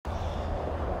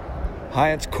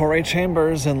Hi, it's Corey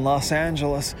Chambers in Los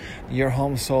Angeles. Your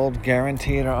home sold,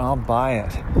 guaranteed, or I'll buy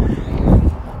it.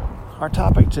 Our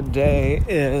topic today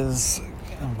is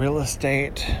real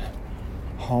estate,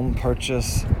 home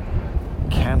purchase,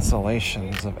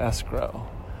 cancellations of escrow,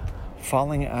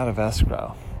 falling out of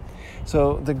escrow.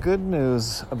 So the good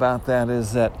news about that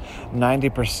is that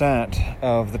 90%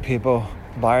 of the people,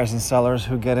 buyers and sellers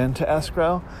who get into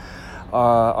escrow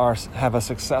have a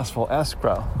successful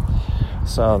escrow.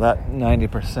 So that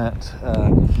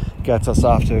 90% gets us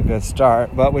off to a good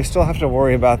start. But we still have to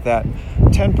worry about that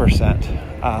 10%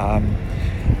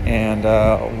 and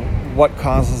what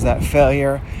causes that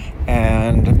failure.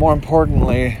 And more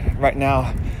importantly, right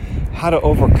now, how to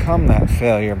overcome that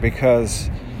failure.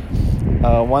 Because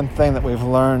one thing that we've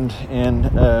learned in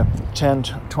 10,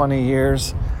 20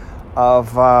 years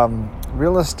of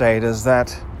real estate is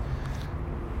that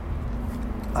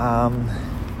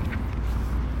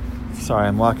sorry,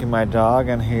 I'm walking my dog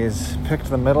and he's picked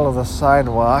the middle of the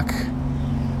sidewalk,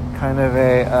 kind of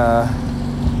a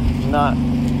not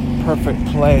perfect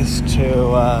place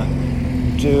to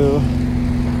do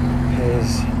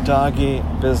his doggy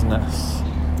business.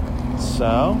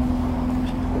 So,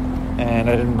 and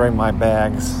I didn't bring my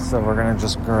bags, so we're gonna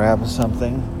just grab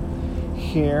something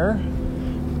here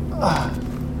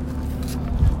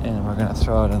and we're gonna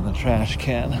throw it in the trash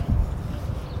can.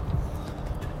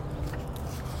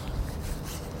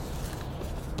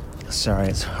 Sorry,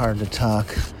 it's hard to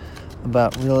talk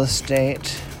about real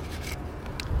estate,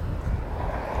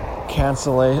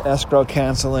 escrow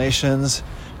cancellations,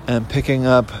 and picking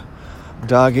up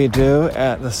doggy doo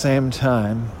at the same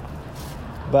time.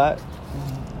 But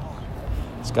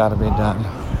it's got to be done.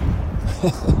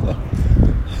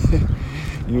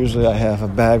 Usually I have a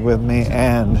bag with me,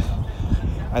 and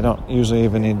I don't usually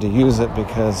even need to use it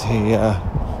because he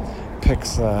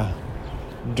picks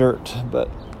dirt,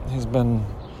 but he's been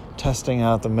testing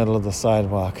out the middle of the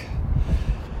sidewalk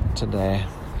today.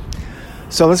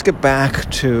 So let's get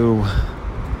back to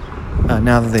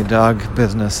now that the dog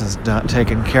business is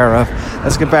taken care of,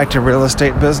 let's get back to real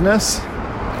estate business.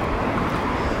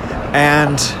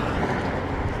 And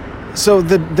so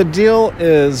the deal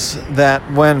is that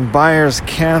when buyers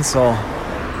cancel,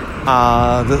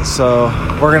 so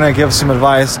we're going to give some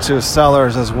advice to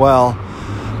sellers as well,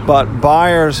 but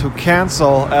buyers who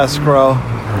cancel escrow,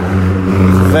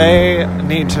 they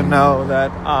need to know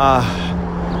that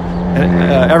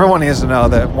everyone needs to know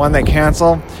that when they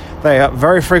cancel, they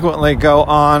very frequently go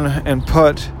on and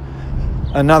put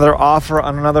another offer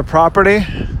on another property,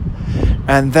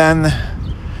 and then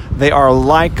they are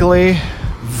likely,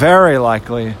 very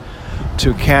likely,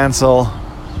 to cancel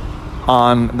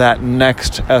on that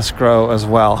next escrow as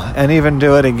well, and even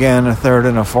do it again a third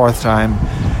and a fourth time,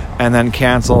 and then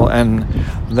cancel, and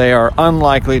they are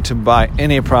unlikely to buy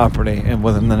any property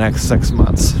within the next 6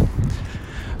 months.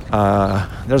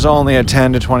 There's only a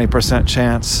 10 to 20%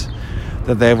 chance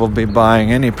that they will be buying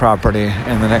any property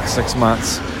in the next 6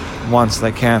 months once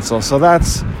they cancel. So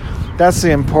that's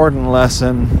the important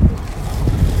lesson.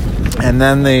 And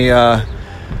then then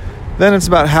it's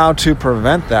about how to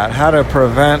prevent that, how to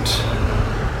prevent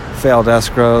failed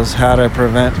escrows, how to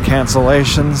prevent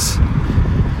cancellations.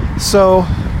 So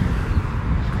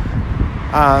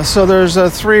there's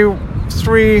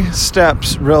three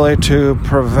steps really to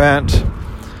prevent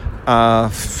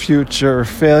future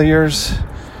failures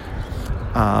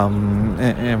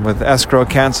and with escrow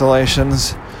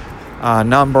cancellations.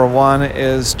 Number one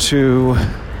is to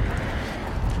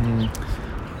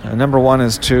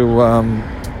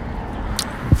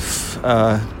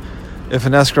if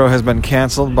an escrow has been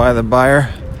canceled by the buyer,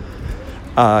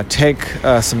 take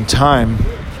some time.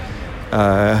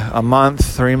 A month,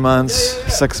 3 months,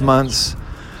 6 months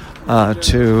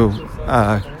to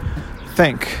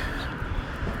think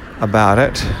about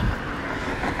it.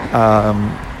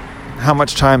 How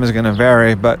much time is going to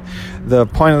vary, but the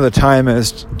point of the time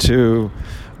is to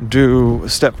do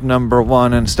step number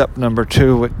one and step number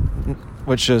two,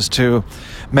 which is to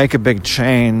make a big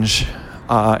change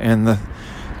in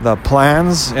the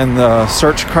plans, in the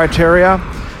search criteria,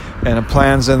 and the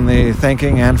plans in the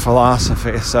thinking and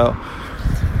philosophy. So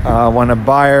when a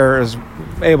buyer is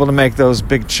able to make those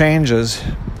big changes,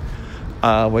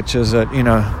 which is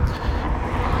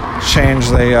change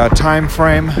the time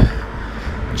frame,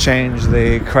 change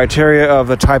the criteria of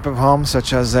the type of home,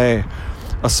 such as a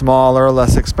smaller,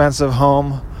 less expensive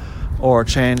home, or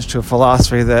change to a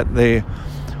philosophy that the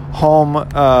home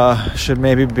should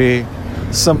maybe be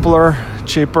simpler,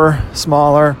 cheaper,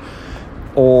 smaller,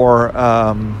 or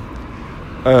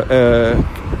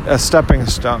a stepping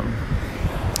stone.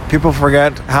 People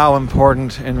forget how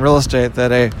important in real estate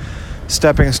that a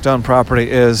stepping stone property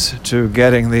is to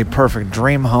getting the perfect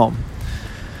dream home.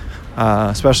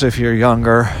 Especially if you're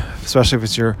younger, especially if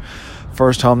it's your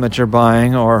first home that you're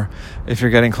buying, or if you're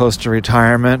getting close to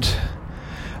retirement.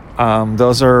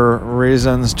 Those are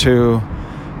reasons to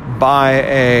buy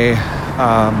a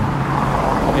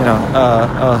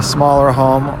smaller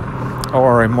home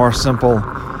or a more simple,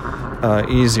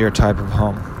 easier type of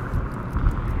home.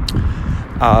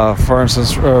 For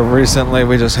instance, recently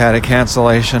we just had a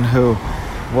cancellation who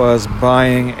was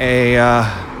buying a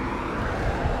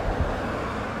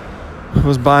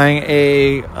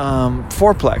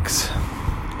fourplex,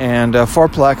 and a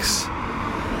fourplex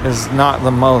is not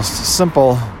the most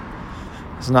simple.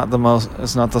 It's not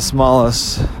the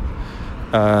smallest.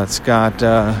 It's got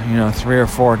 3 or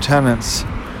 4 tenants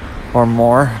or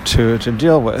more to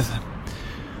deal with.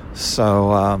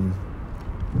 So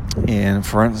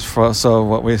so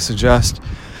what we suggest,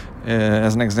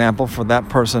 as an example, for that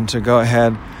person to go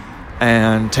ahead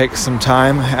and take some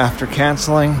time after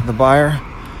canceling the buyer.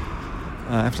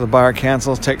 After the buyer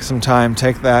cancels, take some time.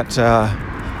 Take that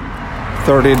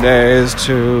 30 days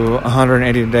to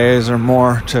 180 days or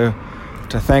more to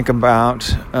think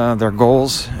about their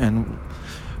goals and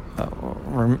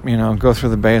go through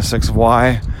the basics.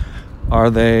 Why are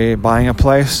they buying a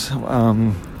place?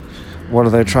 What are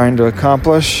they trying to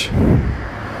accomplish?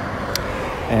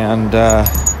 And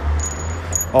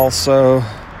also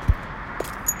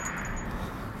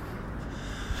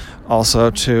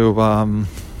to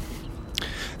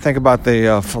think about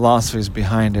the philosophies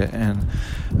behind it, and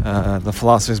the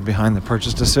philosophies behind the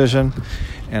purchase decision,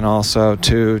 and also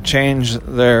to change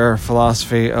their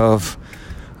philosophy of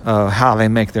how they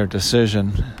make their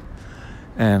decision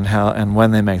and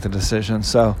when they make the decision.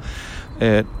 So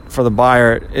for the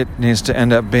buyer, it needs to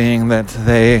end up being that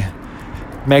they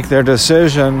make their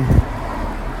decision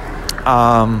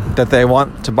that they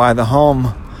want to buy the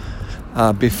home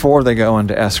before they go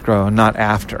into escrow, not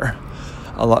after.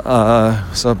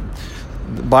 So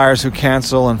the buyers who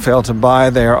cancel and fail to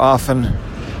buy, they are often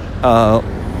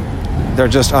they're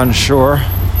just unsure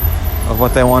of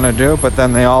what they want to do, but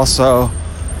then they also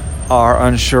are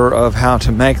unsure of how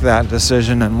to make that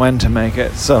decision and when to make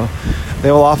it. So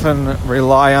they will often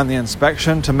rely on the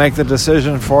inspection to make the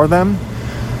decision for them.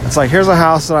 It's like, here's a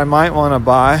house that I might want to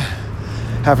buy,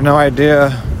 have no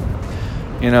idea,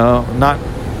 not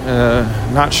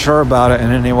sure about it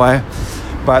in any way,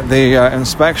 but the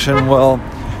inspection will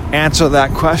answer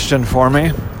that question for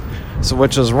me,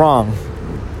 which is wrong.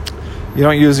 You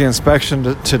don't use the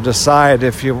inspection to decide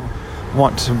if you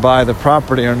want to buy the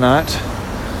property or not.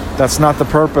 That's not the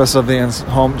purpose of the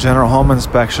general home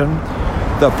inspection.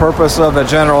 The purpose of a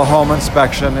general home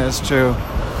inspection is to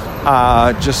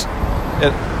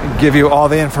give you all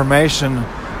the information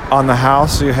on the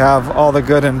house, so you have all the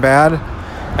good and bad,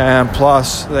 and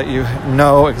plus that you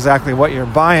know exactly what you're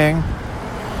buying,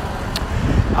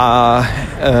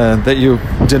 that you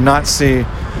did not see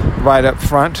right up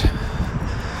front.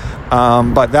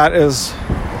 But that is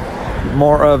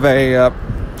more of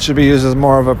should be used as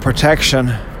more of a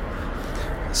protection.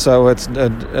 So it's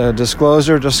a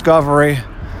disclosure, discovery,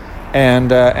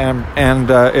 and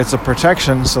it's a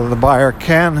protection, so the buyer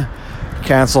can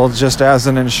cancel just as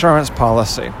an insurance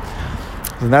policy.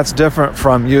 And that's different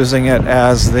from using it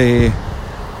as the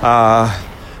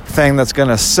thing that's going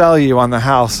to sell you on the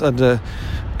house. An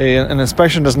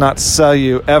inspection does not sell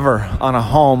you ever on a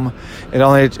home.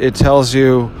 It tells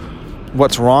you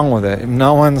what's wrong with it.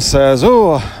 No one says,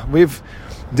 "Oh, we've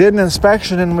did an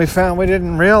inspection and we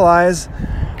didn't realize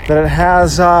that it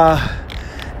has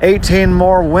 18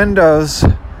 more windows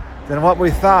than what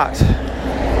we thought.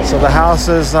 So the house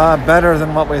is better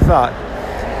than what we thought."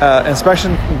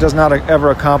 Inspection does not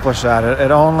ever accomplish that.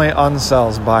 It only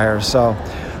unsells buyers. So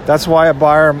that's why a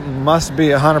buyer must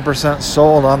be 100%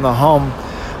 sold on the home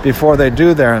before they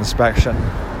do their inspection.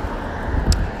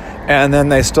 And then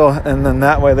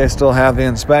that way they still have the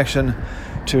inspection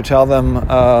to tell them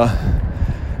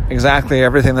exactly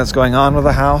everything that's going on with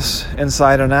the house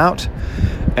inside and out,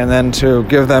 and then to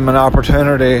give them an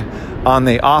opportunity on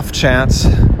the off chance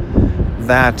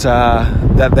that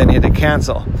they need to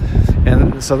cancel.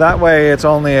 And so that way it's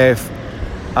only a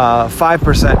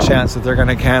 5% chance that they're going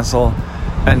to cancel,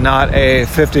 and not a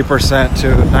 50%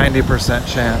 to 90%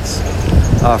 chance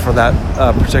for that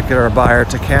particular buyer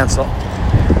to cancel.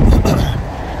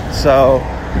 So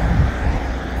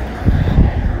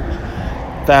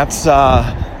that's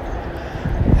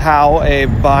how a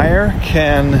buyer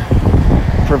can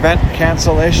prevent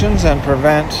cancellations and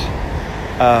prevent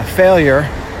failure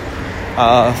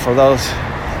for those.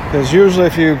 Because usually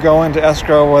if you go into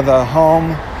escrow with a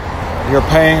home, you're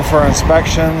paying for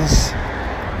inspections,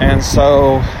 And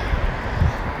so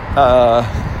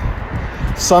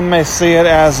some may see it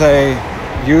as a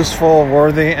useful,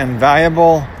 worthy, and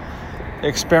valuable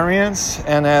experience,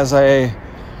 and as a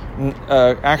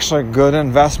actually good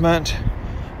investment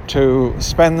to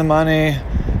spend the money,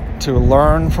 to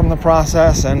learn from the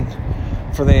process, and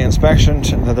for the inspection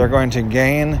that they're going to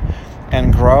gain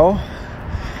and grow.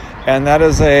 And that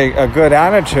is a good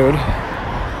attitude.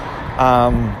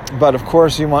 But of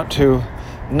course you want to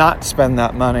not spend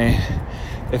that money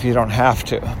if you don't have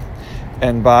to.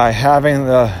 And by having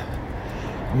the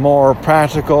more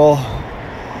practical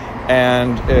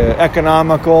and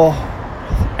economical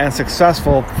and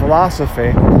successful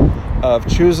philosophy of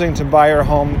choosing to buy your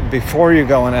home before you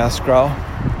go in escrow,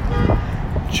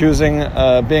 choosing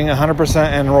being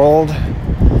 100% enrolled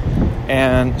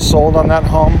and sold on that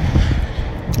home,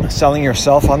 selling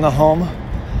yourself on the home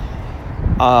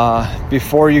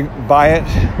before you buy it,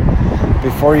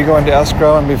 before you go into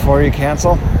escrow, and before you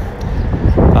cancel.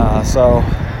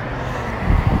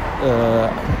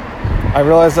 I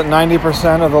realize that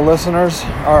 90% of the listeners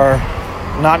are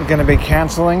not going to be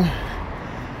canceling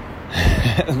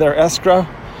their escrow,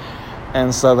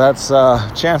 and so that's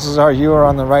chances are you are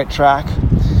on the right track.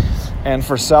 And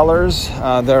for sellers,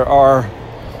 there are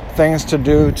things to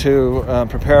do to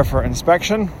prepare for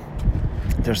inspection.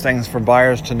 There's things for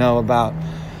buyers to know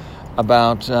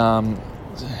about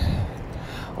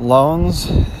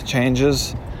loans,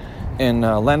 changes in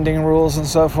lending rules, and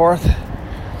so forth.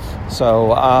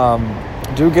 So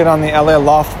do get on the LA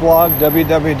Loft blog,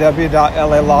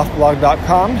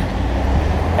 www.laloftblog.com,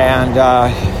 and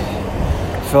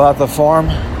fill out the form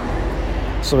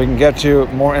so we can get you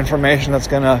more information that's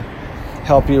going to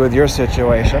help you with your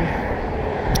situation.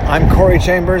 I'm Corey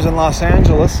Chambers in Los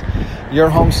Angeles. Your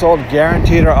home sold,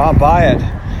 guaranteed, or I'll buy it.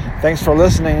 Thanks for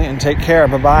listening, and take care.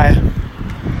 Bye-bye.